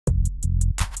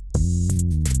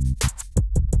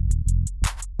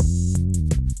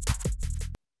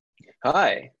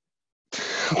Hi.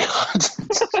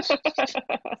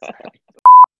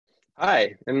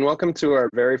 Hi, and welcome to our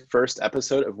very first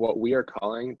episode of what we are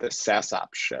calling the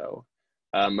SaaSOps show.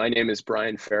 My name is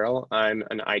Brian Farrell. I'm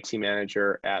an IT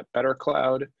manager at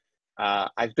BetterCloud.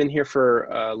 I've been here for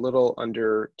a little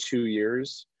under 2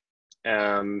 years.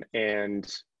 And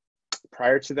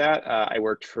prior to that, I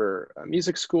worked for a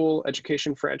music school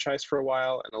education franchise for a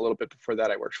while. And a little bit before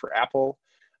that, I worked for Apple.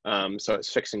 So I was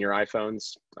fixing your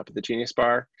iPhones up at the Genius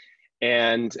Bar.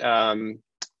 And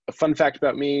a fun fact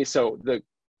about me, so the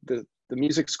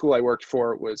music school I worked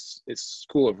for is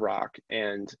School of Rock.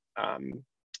 And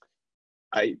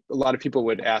a lot of people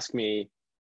would ask me,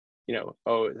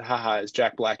 oh, haha, is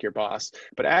Jack Black your boss?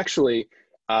 But actually,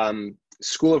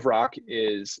 School of Rock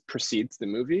precedes the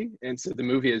movie. And so the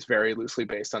movie is very loosely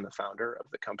based on the founder of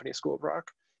the company School of Rock.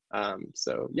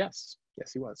 So yes,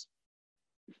 he was.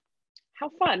 How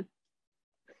fun.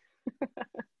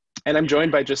 And I'm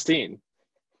joined by Justine.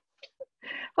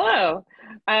 Hello,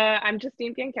 I'm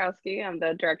Justine Piankowski. I'm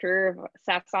the Director of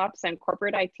SaaSOps and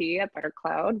Corporate IT at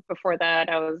BetterCloud. Before that,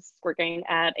 I was working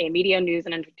at a media, news,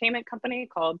 and entertainment company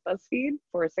called BuzzFeed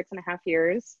for 6.5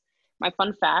 years. My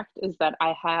fun fact is that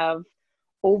I have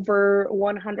over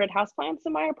 100 houseplants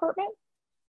in my apartment.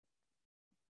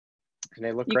 And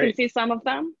they look great. You can see some of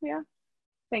them, yeah.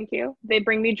 Thank you. They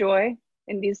bring me joy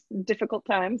in these difficult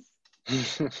times.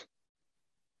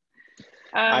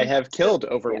 I have killed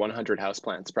over 100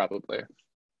 houseplants, probably.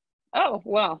 Oh,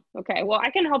 well, okay. Well, I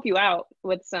can help you out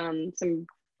with some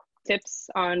tips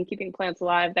on keeping plants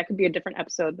alive. That could be a different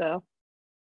episode, though.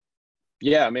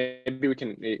 Yeah, maybe we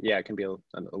can. Yeah, it can be a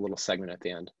little segment at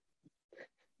the end.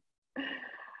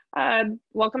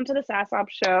 Welcome to the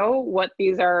SaaSOps show. What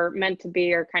these are meant to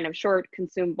be are kind of short,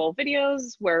 consumable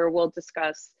videos where we'll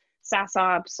discuss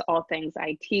SaaSOps, all things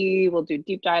IT. We'll do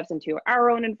deep dives into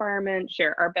our own environment,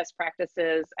 share our best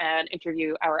practices, and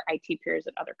interview our IT peers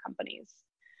at other companies.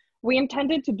 We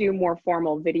intended to do more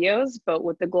formal videos, but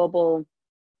with the global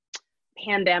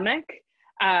pandemic,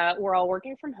 we're all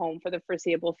working from home for the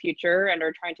foreseeable future and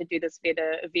are trying to do this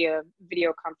via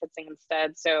video conferencing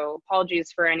instead. So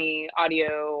apologies for any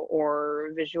audio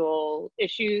or visual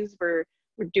issues. We're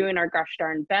doing our gosh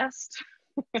darn best.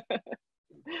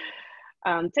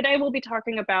 Today, we'll be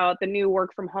talking about the new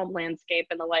work from home landscape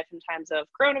in the life and times of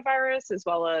coronavirus, as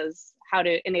well as how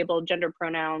to enable gender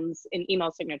pronouns in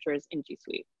email signatures in G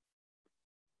Suite.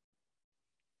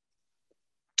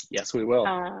 Yes, we will.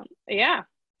 Yeah.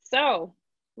 So,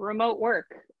 remote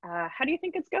work. How do you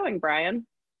think it's going, Brian?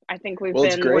 I think we've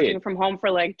been working from home for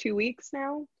like 2 weeks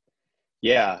now.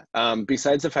 Yeah.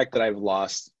 Besides the fact that I've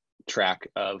lost track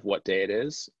of what day it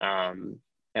is, and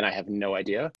I have no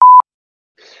idea.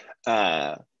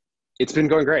 It's been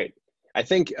going great. I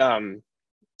think,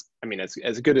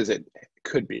 as good as it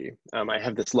could be. I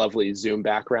have this lovely Zoom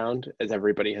background, as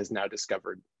everybody has now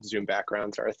discovered Zoom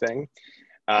backgrounds are a thing.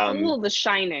 The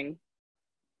Shining.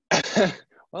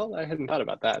 Well, I hadn't thought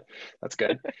about that. That's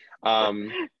good.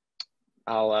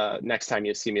 I'll next time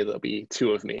you see me, there'll be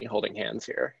two of me holding hands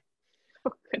here.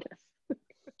 Oh,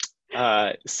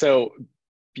 goodness. So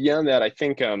beyond that, I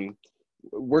think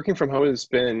working from home has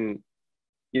been,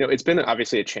 it's been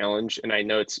obviously a challenge, and I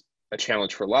know it's a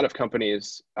challenge for a lot of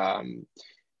companies.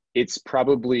 It's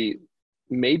probably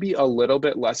maybe a little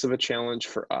bit less of a challenge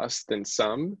for us than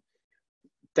some.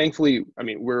 Thankfully,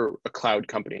 we're a cloud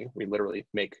company. We literally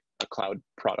make a cloud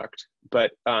product,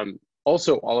 but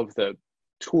also all of the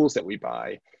tools that we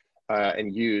buy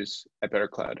and use at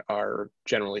BetterCloud are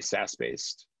generally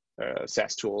SaaS-based,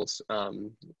 SaaS tools.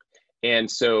 And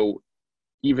so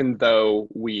even though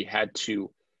we had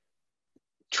to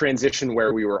transition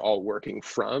where we were all working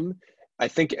from, I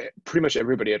think pretty much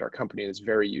everybody at our company is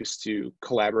very used to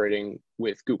collaborating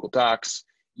with Google Docs,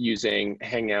 using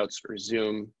Hangouts or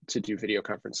Zoom to do video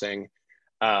conferencing,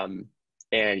 and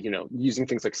using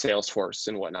things like Salesforce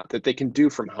and whatnot that they can do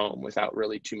from home without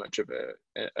really too much of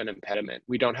an impediment.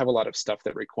 We don't have a lot of stuff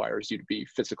that requires you to be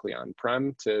physically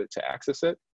on-prem to access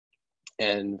it.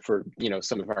 And for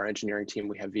some of our engineering team,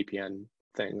 we have VPN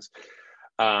things.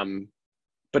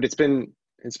 But it's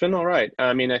been all right.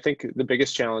 I think the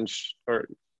biggest challenge, or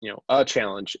a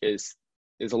challenge, is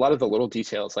a lot of the little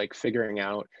details, like figuring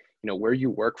out where you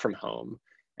work from home,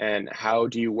 and how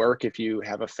do you work if you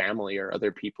have a family or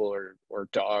other people or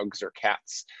dogs or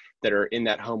cats that are in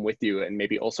that home with you and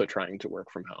maybe also trying to work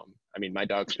from home. My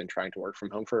dog's been trying to work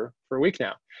from home for a week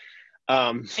now.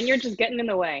 And you're just getting in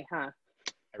the way, huh?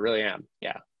 I really am.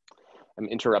 Yeah. I'm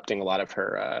interrupting a lot of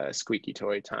her squeaky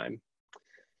toy time.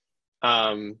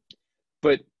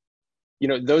 But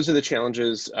those are the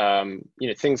challenges.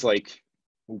 Things like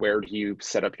where do you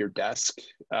set up your desk?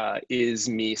 Is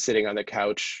me sitting on the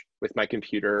couch with my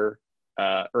computer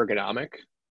ergonomic?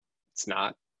 It's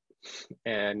not.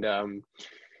 And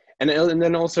and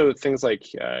then also things like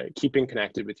keeping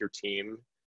connected with your team,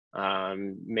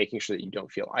 making sure that you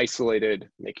don't feel isolated,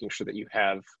 making sure that you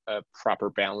have a proper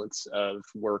balance of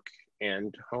work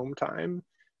and home time,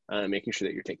 making sure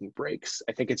that you're taking breaks.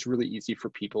 I think it's really easy for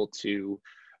people to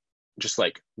just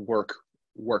like work,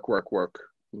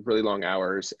 really long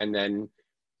hours, and then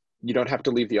you don't have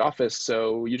to leave the office,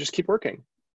 so you just keep working.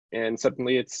 And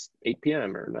suddenly it's 8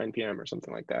 p.m. or 9 p.m. or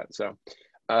something like that. So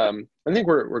I think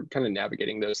we're kind of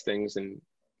navigating those things, and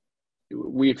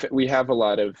we have a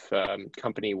lot of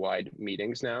company-wide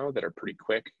meetings now that are pretty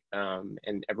quick,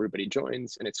 and everybody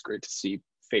joins, and it's great to see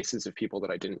faces of people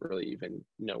that I didn't really even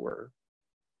know were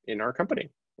in our company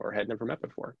or had never met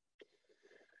before.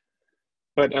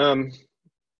 But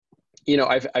you know,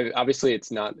 I've obviously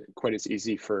it's not quite as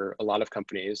easy for a lot of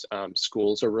companies.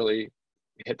 Schools are really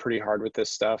hit pretty hard with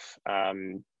this stuff.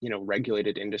 You know,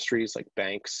 regulated industries like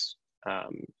banks.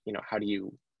 You know, how do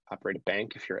you operate a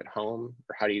bank if you're at home,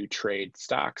 or how do you trade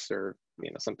stocks, or you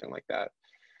know, something like that.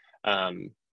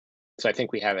 So I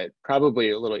think we have it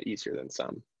probably a little easier than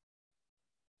some.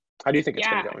 How do you think it's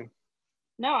been Yeah, going?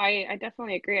 no, I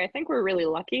definitely agree. I think we're really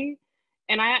lucky.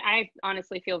 And I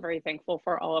honestly feel very thankful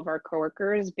for all of our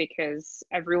coworkers because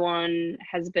everyone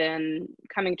has been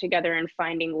coming together and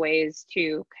finding ways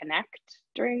to connect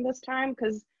during this time.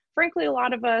 Because frankly, a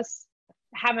lot of us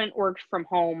haven't worked from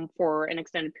home for an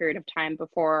extended period of time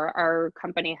before. Our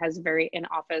company has very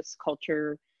in-office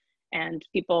culture, and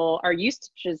people are used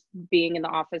to just being in the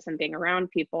office and being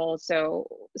around people. So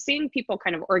seeing people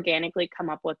kind of organically come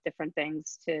up with different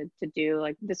things to do.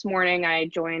 Like this morning, I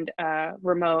joined a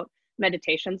remote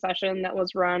meditation session that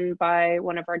was run by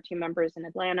one of our team members in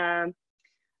Atlanta.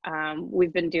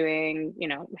 We've been doing, you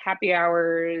know, happy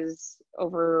hours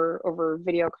over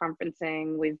video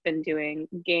conferencing. We've been doing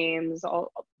games.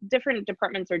 All different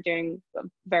departments are doing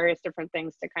various different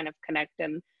things to kind of connect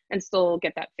and still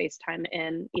get that face time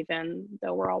in, even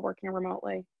though we're all working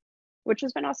remotely, which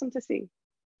has been awesome to see.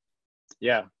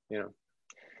 Yeah, you know,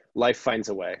 life finds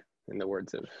a way, in the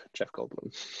words of Jeff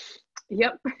Goldblum.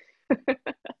 Yep.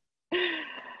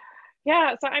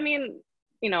 Yeah. So I mean,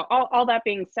 you know, all that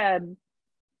being said,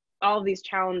 all of these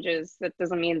challenges, that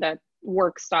doesn't mean that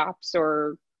work stops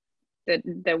or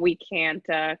that we can't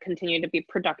continue to be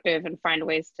productive and find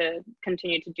ways to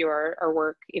continue to do our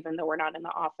work even though we're not in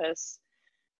the office.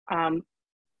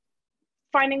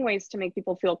 Finding ways to make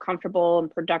people feel comfortable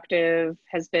and productive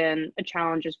has been a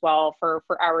challenge as well for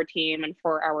our team and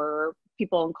for our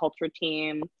people and culture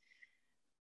team.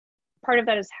 Part of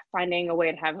that is finding a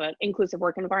way to have an inclusive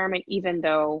work environment even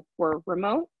though we're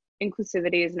remote.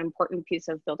 Inclusivity is an important piece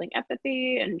of building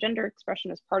empathy, and gender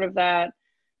expression is part of that.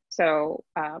 So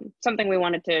something we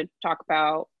wanted to talk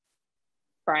about,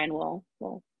 Brian will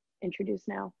introduce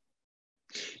now.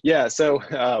 Yeah,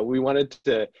 so we wanted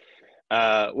to,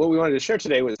 what we wanted to share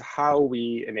today was how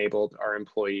we enabled our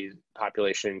employee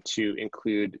population to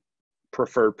include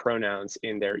preferred pronouns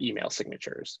in their email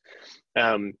signatures.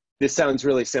 This sounds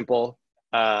really simple,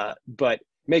 but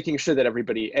making sure that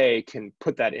everybody, A, can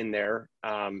put that in there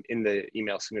in the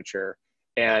email signature,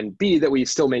 and B, that we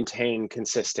still maintain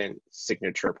consistent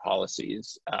signature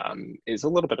policies is a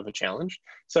little bit of a challenge.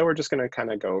 So we're just going to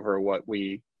kind of go over what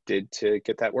we did to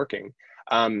get that working.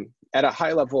 At a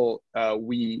high level,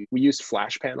 we used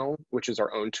FlashPanel, which is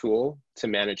our own tool to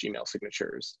manage email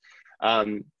signatures.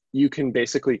 You can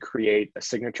basically create a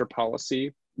signature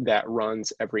policy that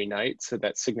runs every night so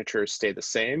that signatures stay the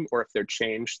same, or if they're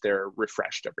changed, they're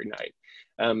refreshed every night.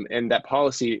 And that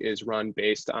policy is run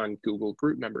based on Google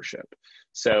group membership.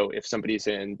 So if somebody's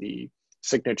in the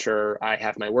signature, I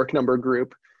have my work number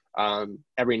group,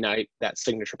 every night that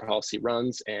signature policy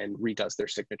runs and redoes their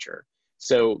signature.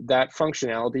 So that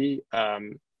functionality,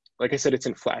 like I said, it's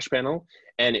in FlashPanel,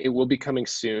 and it will be coming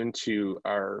soon to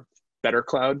our Better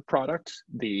Cloud product,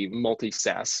 the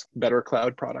multi-SaaS Better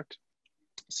Cloud product.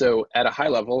 So at a high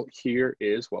level, here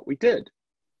is what we did.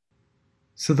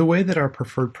 So the way that our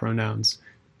preferred pronouns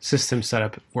system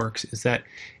setup works is that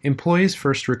employees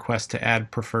first request to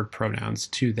add preferred pronouns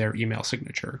to their email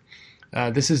signature.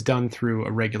 This is done through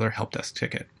a regular help desk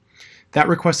ticket. That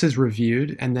request is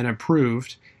reviewed and then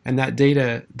approved, and that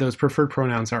data, those preferred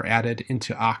pronouns, are added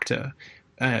into Okta,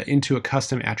 into a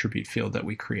custom attribute field that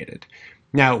we created.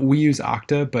 Now, we use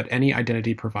Okta, but any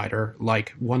identity provider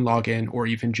like OneLogin or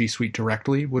even G Suite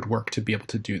directly would work to be able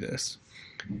to do this.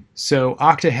 So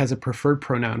Okta has a preferred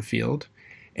pronoun field,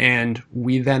 and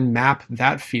we then map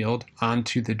that field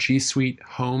onto the G Suite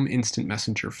Home Instant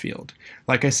Messenger field.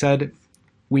 Like I said,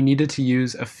 we needed to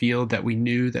use a field that we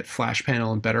knew that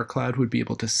FlashPanel and BetterCloud would be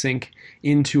able to sync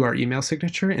into our email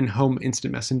signature, and Home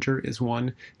Instant Messenger is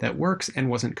one that works and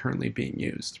wasn't currently being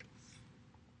used.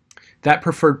 That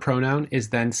preferred pronoun is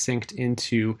then synced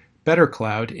into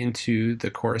BetterCloud into the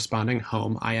corresponding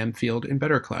Home IM field in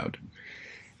BetterCloud.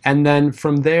 And then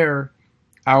from there,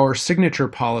 our signature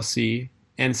policy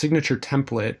and signature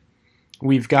template,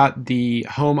 we've got the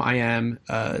Home IM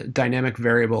dynamic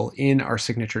variable in our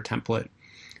signature template.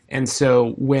 And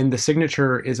so when the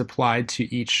signature is applied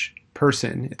to each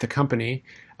person at the company,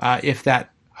 if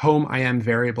that Home IM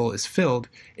variable is filled,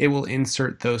 it will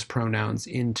insert those pronouns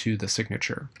into the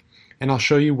signature. And I'll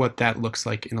show you what that looks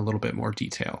like in a little bit more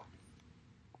detail.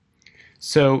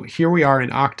 So here we are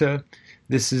in Okta.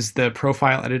 This is the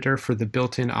profile editor for the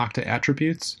built-in Okta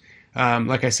attributes.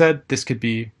 Like I said, this could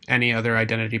be any other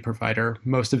identity provider.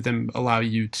 Most of them allow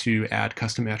you to add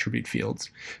custom attribute fields.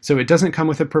 So it doesn't come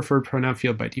with a preferred pronoun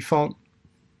field by default.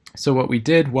 So what we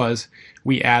did was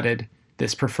we added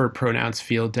this preferred pronouns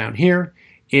field down here.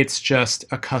 It's just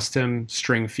a custom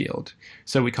string field.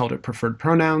 So we called it preferred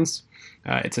pronouns.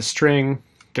 It's a string.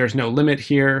 There's no limit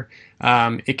here.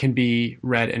 It can be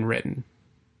read and written.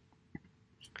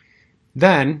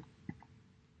 Then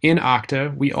in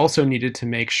Okta, we also needed to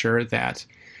make sure that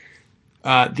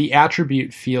the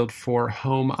attribute field for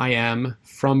Home IM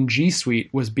from G Suite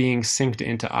was being synced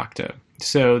into Okta.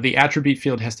 So the attribute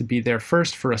field has to be there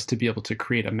first for us to be able to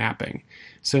create a mapping.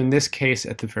 So in this case,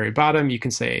 at the very bottom, you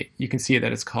can see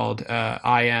that it's called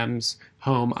IM's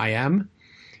Home IM.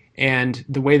 And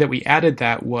the way that we added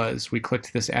that was we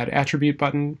clicked this Add Attribute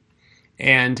button,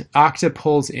 and Okta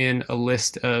pulls in a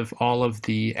list of all of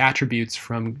the attributes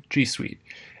from G Suite.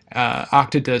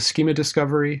 Okta does schema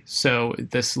discovery, so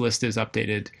this list is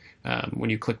updated when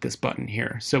you click this button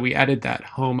here. So we added that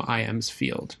Home IM's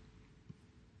field.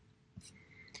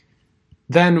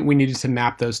 Then we needed to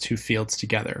map those two fields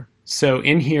together. So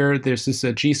in here, there's this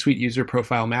G Suite user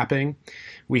profile mapping.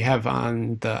 We have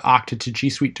on the Okta to G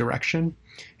Suite direction.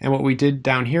 And what we did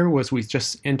down here was we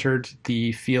just entered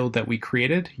the field that we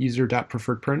created,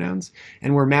 user.preferredpronouns,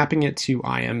 and we're mapping it to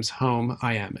IM's Home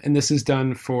IM. And this is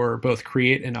done for both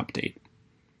create and update.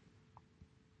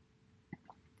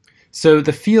 So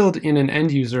the field in an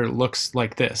end user looks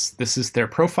like this. This is their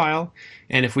profile.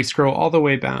 And if we scroll all the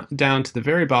way down to the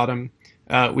very bottom,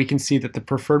 we can see that the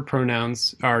preferred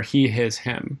pronouns are he, his,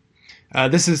 him.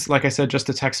 This is, like I said, just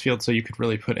a text field, so you could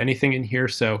really put anything in here.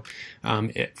 So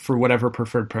for whatever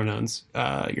preferred pronouns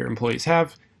your employees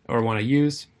have or want to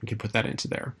use, you can put that into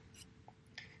there.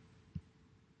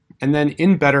 And then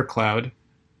in BetterCloud,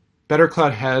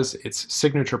 BetterCloud has its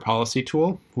signature policy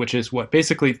tool, which is what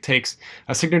basically takes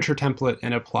a signature template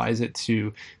and applies it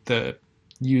to the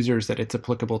users that it's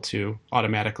applicable to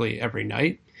automatically every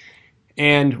night.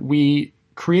 And we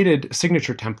created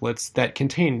signature templates that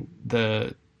contain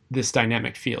this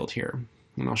dynamic field here.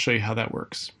 And I'll show you how that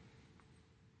works.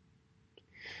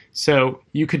 So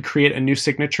you could create a new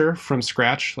signature from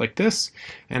scratch like this,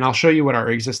 and I'll show you what our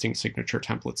existing signature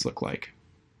templates look like.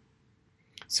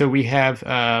 So we have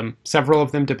several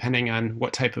of them depending on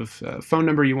what type of phone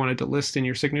number you wanted to list in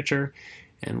your signature,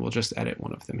 and we'll just edit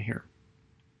one of them here.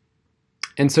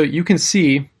 And so you can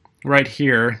see right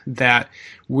here that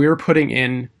we're putting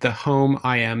in the Home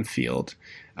IM field.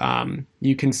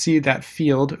 You can see that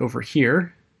field over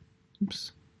here,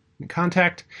 oops, in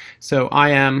contact. So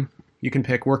IM, you can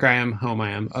pick Work IM, Home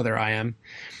IM, Other IM,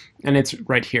 and it's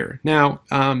right here. Now,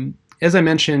 as I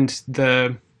mentioned,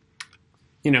 the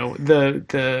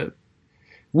WYSIWYG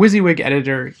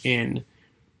editor in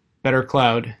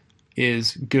BetterCloud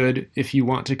is good if you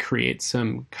want to create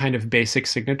some kind of basic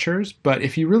signatures, but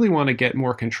if you really want to get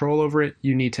more control over it,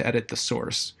 you need to edit the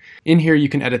source. In here, you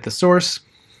can edit the source.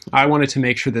 I wanted to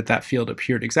make sure that that field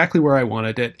appeared exactly where I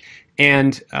wanted it,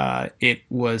 and it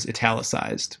was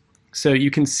italicized. So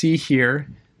you can see here,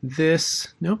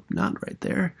 nope, not right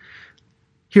there.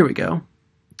 Here we go.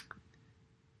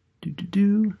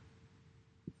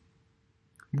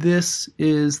 This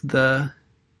is the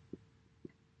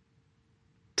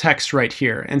text right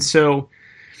here. And so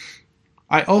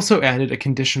I also added a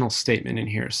conditional statement in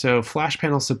here. So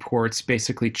FlashPanel supports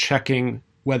basically checking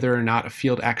whether or not a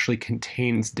field actually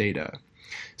contains data.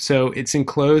 So it's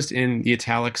enclosed in the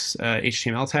italics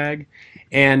HTML tag.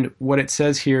 And what it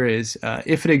says here is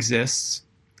if it exists,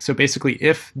 so basically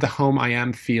if the Home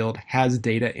IM field has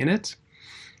data in it,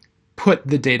 put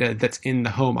the data that's in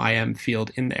the Home IM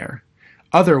field in there.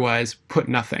 Otherwise, put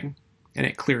nothing, and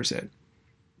it clears it.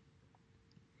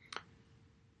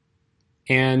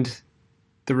 And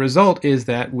the result is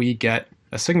that we get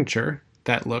a signature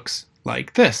that looks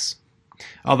like this.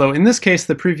 Although in this case,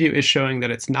 the preview is showing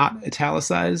that it's not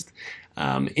italicized.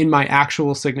 In my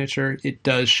actual signature, it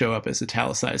does show up as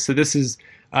italicized. So this is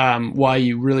why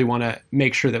you really want to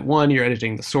make sure that, one, you're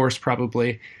editing the source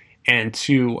probably, and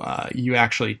two, you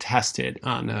actually test it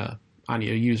on a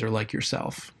user like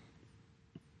yourself.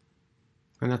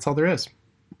 And that's all there is.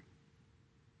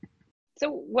 So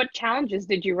what challenges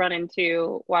did you run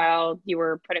into while you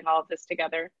were putting all of this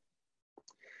together?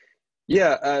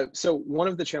 Yeah, so one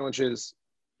of the challenges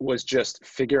was just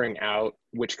figuring out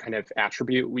which kind of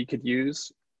attribute we could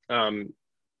use.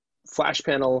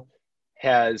 FlashPanel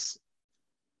has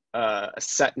a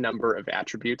set number of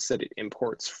attributes that it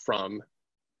imports from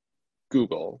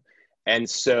Google. And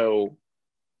so,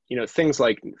 things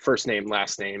like first name,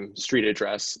 last name, street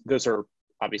address, those are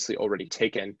obviously already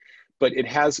taken, but it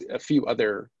has a few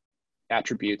other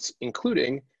attributes,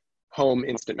 including home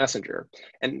instant messenger.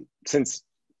 And since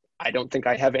I don't think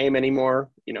I have AIM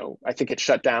anymore, I think it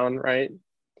shut down, right?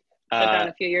 Shut down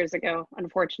a few years ago,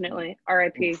 unfortunately.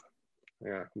 RIP.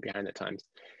 Yeah, I'm behind the times.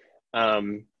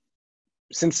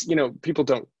 Since,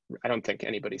 I don't think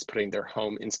anybody's putting their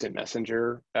home instant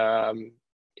messenger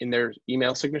in their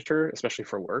email signature, especially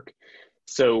for work.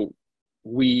 So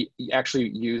we actually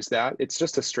use that. It's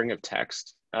just a string of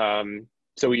text.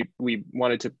 So we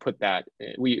wanted to put that,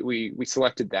 we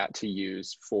selected that to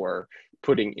use for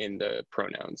putting in the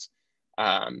pronouns.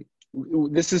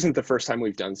 This isn't the first time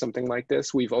we've done something like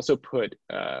this. We've also put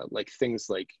things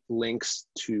like links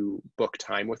to book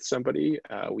time with somebody.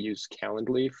 We use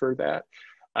Calendly for that.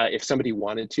 If somebody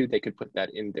wanted to, they could put that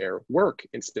in their work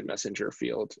instant messenger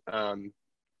field,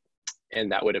 and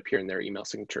that would appear in their email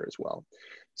signature as well.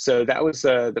 So that was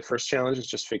the first challenge, is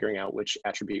just figuring out which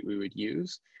attribute we would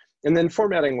use. And then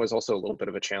formatting was also a little bit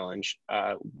of a challenge.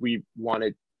 We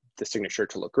wanted the signature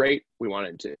to look great. We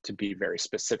wanted to be very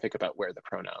specific about where the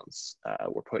pronouns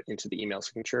were put into the email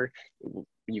signature.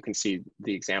 You can see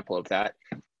the example of that.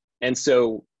 And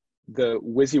so the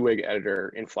WYSIWYG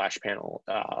editor in FlashPanel,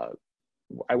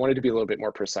 I wanted to be a little bit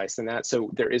more precise than that.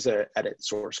 So there is a edit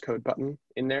source code button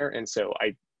in there. And so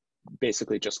I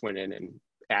basically just went in and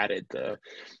added the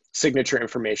signature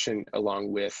information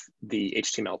along with the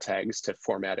HTML tags to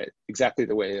format it exactly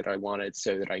the way that I wanted,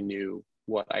 so that I knew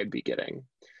what I'd be getting.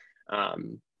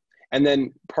 And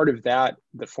then part of that,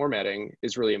 the formatting,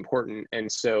 is really important. And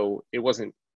so it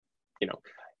wasn't,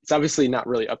 it's obviously not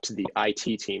really up to the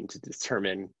IT team to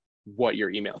determine what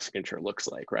your email signature looks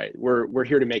like, right? We're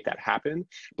here to make that happen,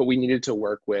 but we needed to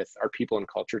work with our people and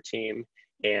culture team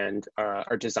and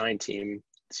our design team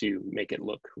to make it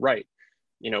look right.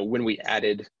 When we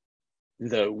added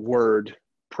the word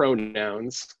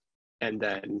pronouns and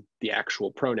then the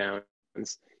actual pronouns,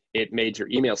 it made your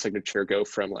email signature go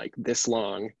from like this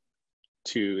long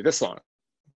to this long.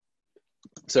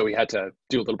 So we had to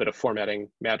do a little bit of formatting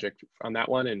magic on that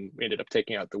one, and we ended up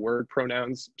taking out the word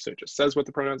pronouns, so it just says what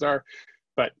the pronouns are.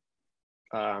 But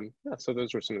yeah, so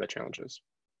those were some of the challenges.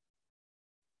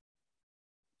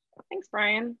 Thanks,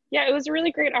 Brian. Yeah, it was a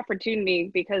really great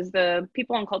opportunity because the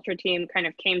people and culture team kind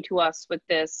of came to us with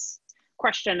this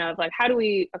question of like, how do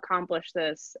we accomplish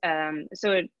this?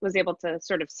 So it was able to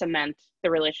sort of cement the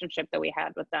relationship that we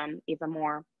had with them even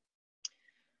more.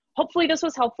 Hopefully this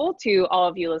was helpful to all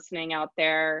of you listening out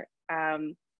there.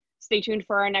 Stay tuned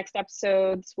for our next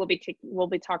episodes. We'll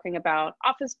be talking about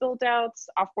office build-outs,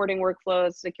 offboarding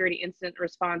workflows, security incident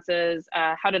responses,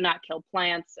 how to not kill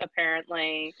plants,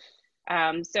 apparently.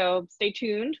 So stay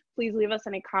tuned. Please leave us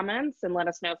any comments and let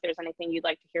us know if there's anything you'd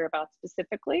like to hear about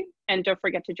specifically. And don't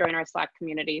forget to join our Slack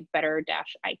community,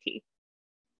 Better-IT.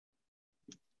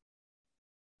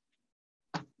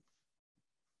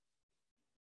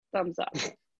 Thumbs up.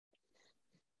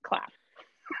 Clap.